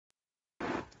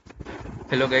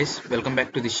Hello guys, welcome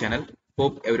back to this channel.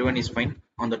 Hope everyone is fine.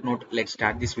 On that note, let's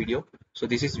start this video. So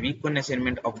this is week 1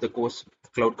 assignment of the course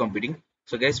Cloud Computing.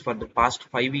 So guys, for the past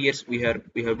 5 years we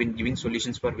have been giving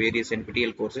solutions for various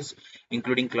NPTEL courses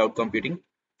including cloud computing.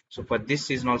 So for this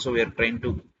season also we are trying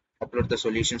to upload the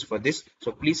solutions for this.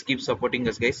 So please keep supporting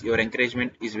us guys. Your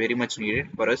encouragement is very much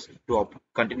needed for us to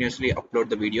continuously upload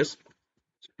the videos.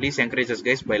 Please encourage us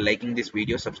guys by liking this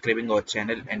video, subscribing our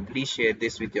channel, and please share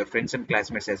this with your friends and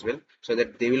classmates as well so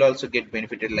that they will also get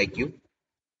benefited like you.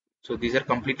 So these are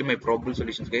completely my probable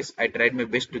solutions guys. I tried my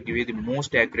best to give you the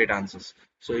most accurate answers.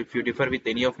 So if you differ with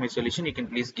any of my solution, you can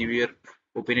please give your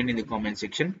opinion in the comment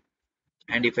section.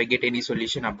 And if I get any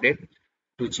solution update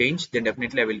to change, then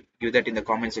definitely I will give that in the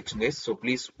comment section guys. So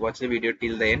please watch the video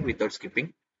till the end without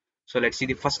skipping. So let's see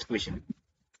the first question.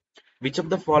 Which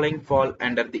of the following fall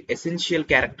under the essential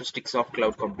characteristics of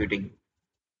cloud computing?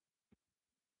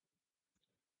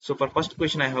 So for first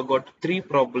question, I have got three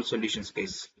probable solutions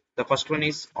guys. The first one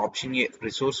is option A,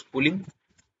 resource pooling.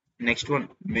 Next one,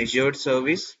 measured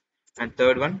service. And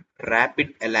third one,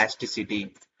 rapid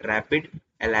elasticity. Rapid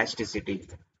elasticity.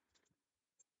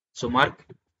 So mark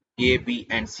A, B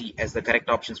and C as the correct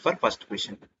options for first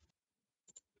question.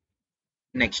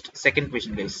 Next, second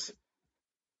question guys.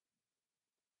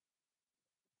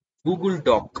 Google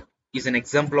Doc is an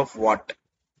example of what?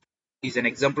 Is an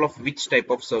example of which type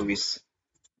of service?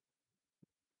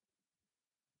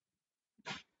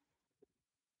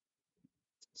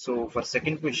 So for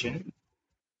second question,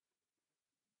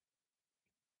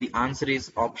 the answer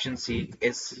is option C,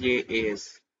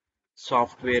 SaaS,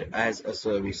 software as a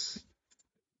service.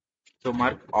 So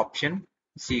mark option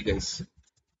C guys.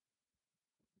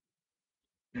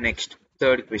 Next,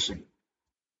 third question.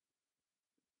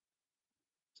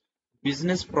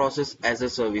 Business process as a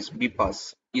service,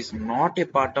 BPaaS, is not a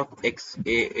part of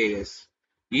XaaS.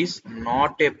 Is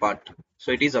not a part.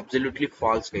 So it is absolutely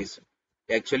false guys.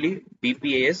 Actually,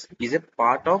 BPaaS is a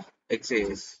part of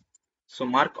XaaS. So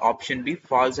mark option B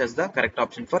false as the correct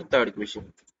option for third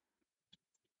question.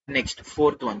 Next,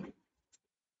 fourth one.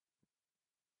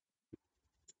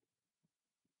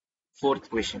 Fourth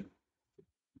question.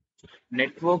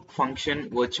 Network function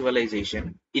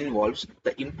virtualization involves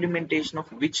the implementation of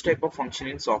which type of function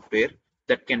in software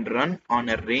that can run on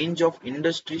a range of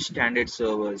industry standard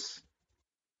servers?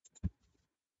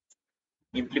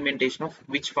 Implementation of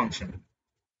which function?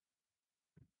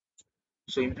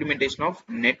 So implementation of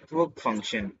network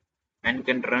function and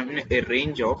can run a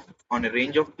range of on a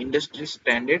range of industry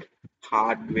standard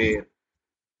hardware.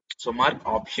 So mark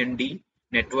option D,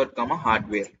 network comma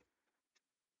hardware.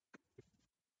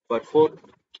 For fourth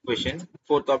question,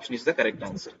 fourth option is the correct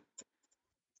answer.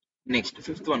 Next,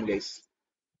 fifth one guys.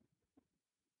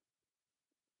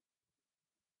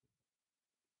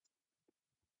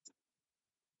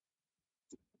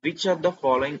 Which are the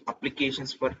following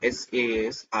applications for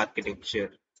SaaS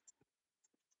architecture?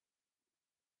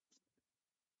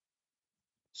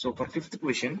 So for fifth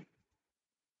question,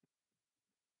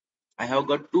 I have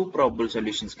got two probable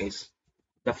solutions guys.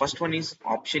 The first one is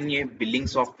option A, billing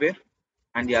software,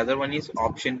 and the other one is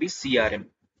option B, CRM,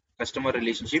 customer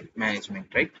relationship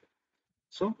management, right?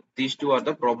 So these two are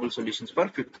the probable solutions for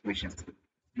fifth question.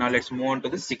 Now let's move on to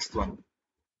the sixth one.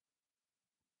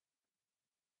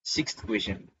 Sixth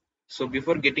question. So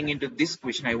before getting into this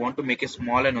question, I want to make a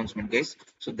small announcement guys.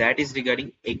 So that is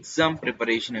regarding exam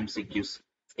preparation MCQs.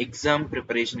 Exam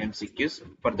preparation MCQs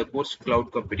for the course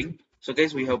cloud computing. So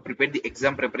guys, we have prepared the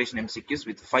exam preparation MCQs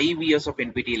with 5 years of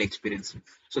NPTEL experience.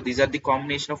 So these are the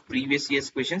combination of previous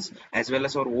year's questions as well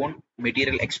as our own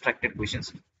material extracted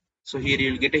questions. So here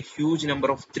you will get a huge number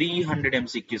of 300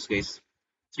 MCQs guys.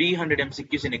 300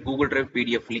 MCQs in a Google Drive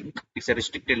PDF link. It's a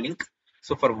restricted link.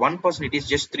 So for one person, it is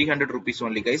just 300 rupees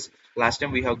only, guys. Last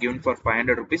time we have given for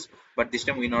 500 rupees, but this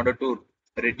time in order to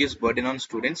reduce burden on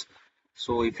students.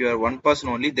 So if you are one person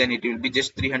only, then it will be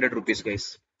just 300 rupees,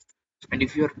 guys. And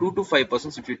if you are 2 to 5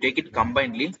 persons, if you take it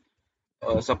combinedly,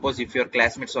 suppose if your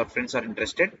classmates or friends are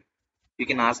interested, you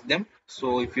can ask them.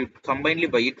 So if you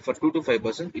combinedly buy it for 2 to 5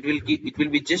 persons, it will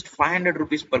be just 500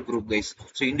 rupees per group, guys.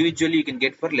 So individually you can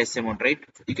get for less amount, right?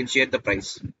 You can share the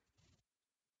price.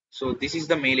 So this is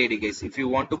the mail ID guys. If you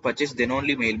want to purchase, then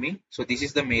only mail me. So this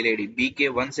is the mail ID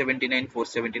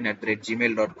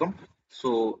bk179417@gmail.com.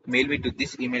 So mail me to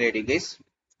this email ID guys,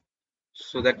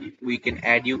 so that we can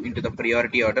add you into the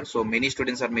priority order. So many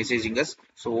students are messaging us.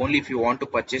 So only if you want to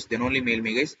purchase, then only mail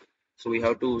me guys. So we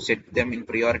have to set them in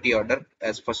priority order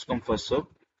as first come first serve.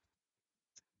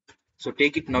 So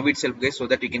take it now itself guys, so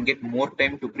that you can get more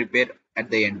time to prepare at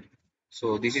the end.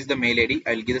 So this is the mail ID.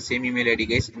 I'll give the same email ID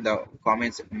guys in the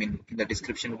comments, in the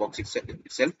description box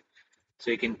itself.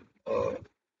 So you can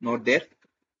note there,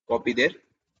 copy there.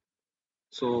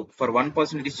 So for one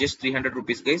person it is just 300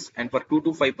 rupees guys, and for 2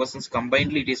 to 5 persons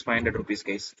combinedly it is 500 rupees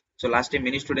guys. So last time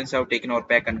many students have taken our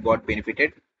pack and got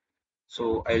benefited.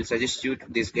 So I will suggest you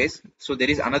this guys. So there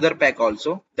is another pack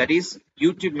also, that is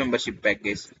YouTube membership pack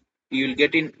guys. You will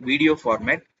get in video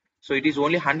format. So it is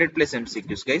only 100 plus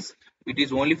MCQs guys. It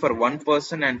is only for one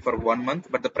person and for 1 month,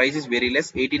 but the price is very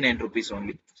less, 89 rupees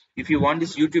only. If you want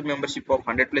this YouTube membership of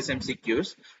 100 plus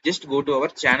MCQs, just go to our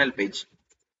channel page.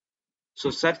 So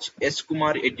search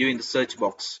SKumarEdu in the search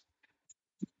box.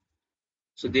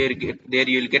 So there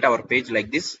you will get our page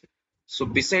like this. So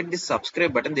beside this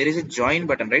subscribe button, there is a join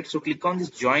button, right? So click on this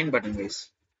join button, guys,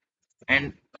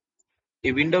 and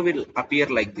a window will appear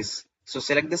like this. So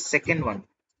select the second one,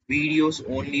 videos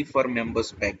only for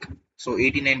members pack. So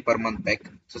 89 per month pack.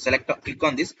 So click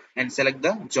on this and select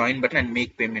the join button and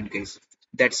make payment, guys.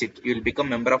 That's it. You will become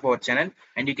member of our channel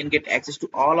and you can get access to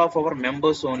all of our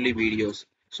members only videos.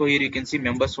 So here you can see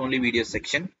members only video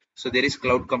section. So there is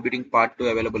cloud computing part 2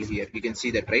 available here. You can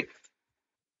see that, right?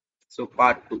 So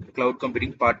part 2, cloud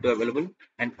computing part 2 available,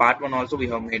 and part 1 also we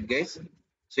have made, guys.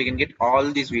 So you can get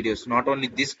all these videos, not only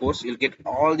this course, you'll get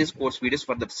all these course videos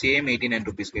for the same 89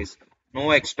 rupees, guys.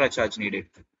 No extra charge needed.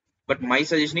 But my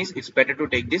suggestion is it's better to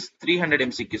take this 300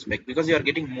 MCQs back, because you are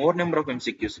getting more number of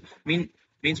MCQs,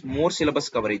 means more syllabus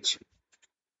coverage.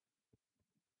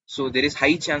 So there is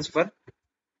high chance for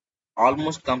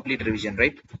almost complete revision,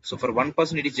 right? So for one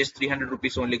person it is just 300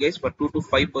 rupees only, guys. For 2 to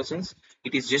 5 persons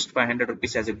it is just 500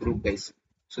 rupees as a group, guys.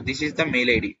 So this is the mail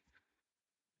ID.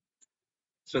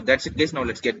 So that's it, guys. Now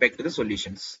let's get back to the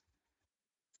solutions.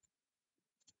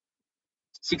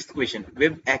 Sixth question,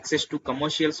 web access to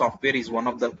commercial software is one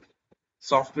of the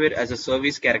software as a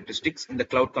service characteristics in the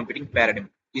cloud computing paradigm.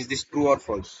 Is this true or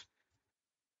false?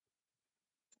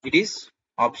 It is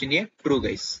option A, true,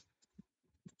 guys.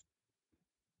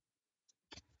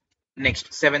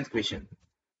 Next, seventh question.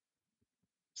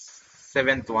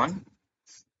 Seventh one,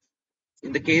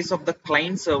 in the case of the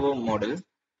client server model,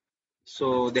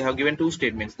 so they have given two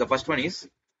statements. The first one is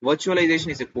virtualization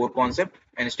is a core concept,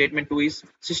 and statement 2 is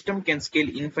system can scale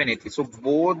infinitely. So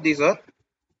both these are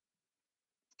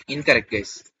incorrect,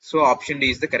 guys. So option D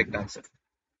is the correct answer.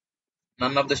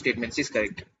 None of the statements is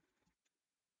correct.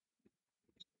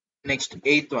 Next,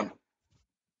 eighth one.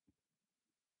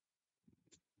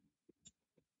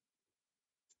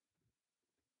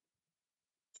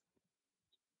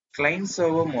 Client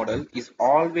server model is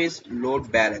always load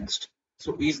balanced.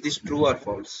 So is this true or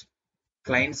false?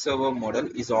 Client server model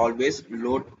is always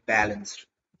load balanced.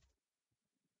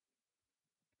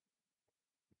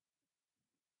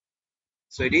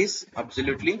 So it is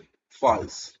absolutely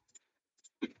false.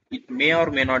 It may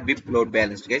or may not be load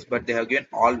balanced, guys, but they have given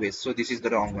always. So this is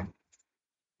the wrong one.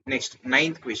 Next,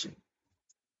 ninth question.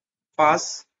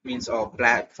 PaaS means a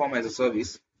platform as a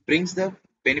service brings the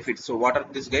benefits. So what are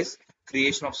these, guys?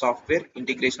 Creation of software,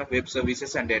 integration of web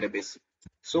services and database.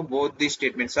 So both these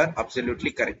statements are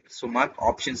absolutely correct. So mark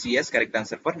option C as correct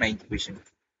answer for ninth question.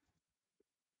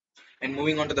 And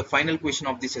moving on to the final question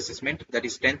of this assessment, that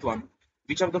is 10th one.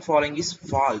 Which of the following is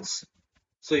false?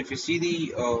 So if you see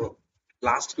the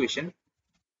last question,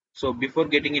 so before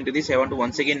getting into this, I want to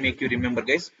once again make you remember,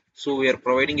 guys. So we are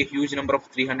providing a huge number of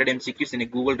 300 MCQs in a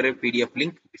Google Drive PDF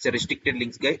link. It's a restricted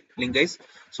link, guys.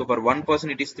 So for one person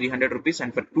it is 300 rupees,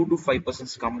 and for 2 to 5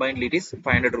 persons combined it is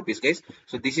 500 rupees, guys.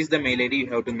 So this is the mail ID you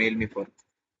have to mail me for.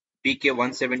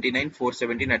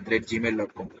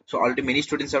 pk179417@gmail.com. So already many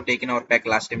students have taken our pack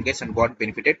last time, guys, and got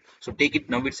benefited. So take it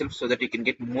now itself so that you can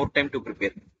get more time to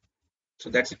prepare. So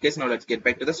that's it, guys. Now let's get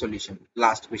back to the solution.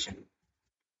 Last question.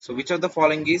 So which of the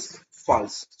following is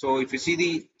false? So if you see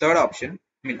the third option,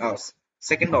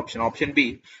 second option, option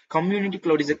B, community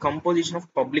cloud is a composition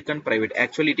of public and private.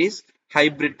 Actually, it is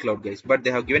hybrid cloud, guys, but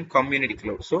they have given community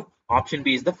cloud. So option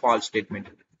B is the false statement.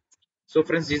 So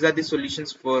friends, these are the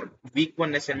solutions for week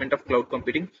 1 assignment of cloud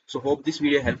computing. So hope this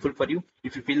video helpful for you.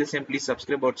 If you feel the same, please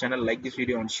subscribe our channel, like this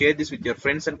video and share this with your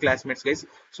friends and classmates, guys.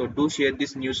 So do share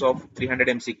this news of 300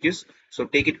 MCQs. So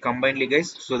take it combinedly,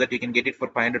 guys, so that you can get it for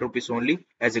 500 rupees only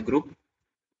as a group.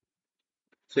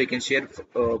 So you can share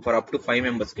for up to 5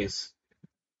 members, guys.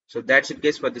 So that's it,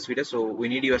 guys, for this video. So we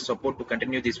need your support to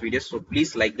continue this video. So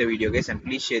please like the video, guys, and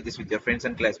please share this with your friends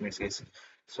and classmates, guys.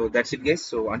 So that's it, guys.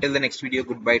 So until the next video,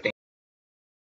 goodbye.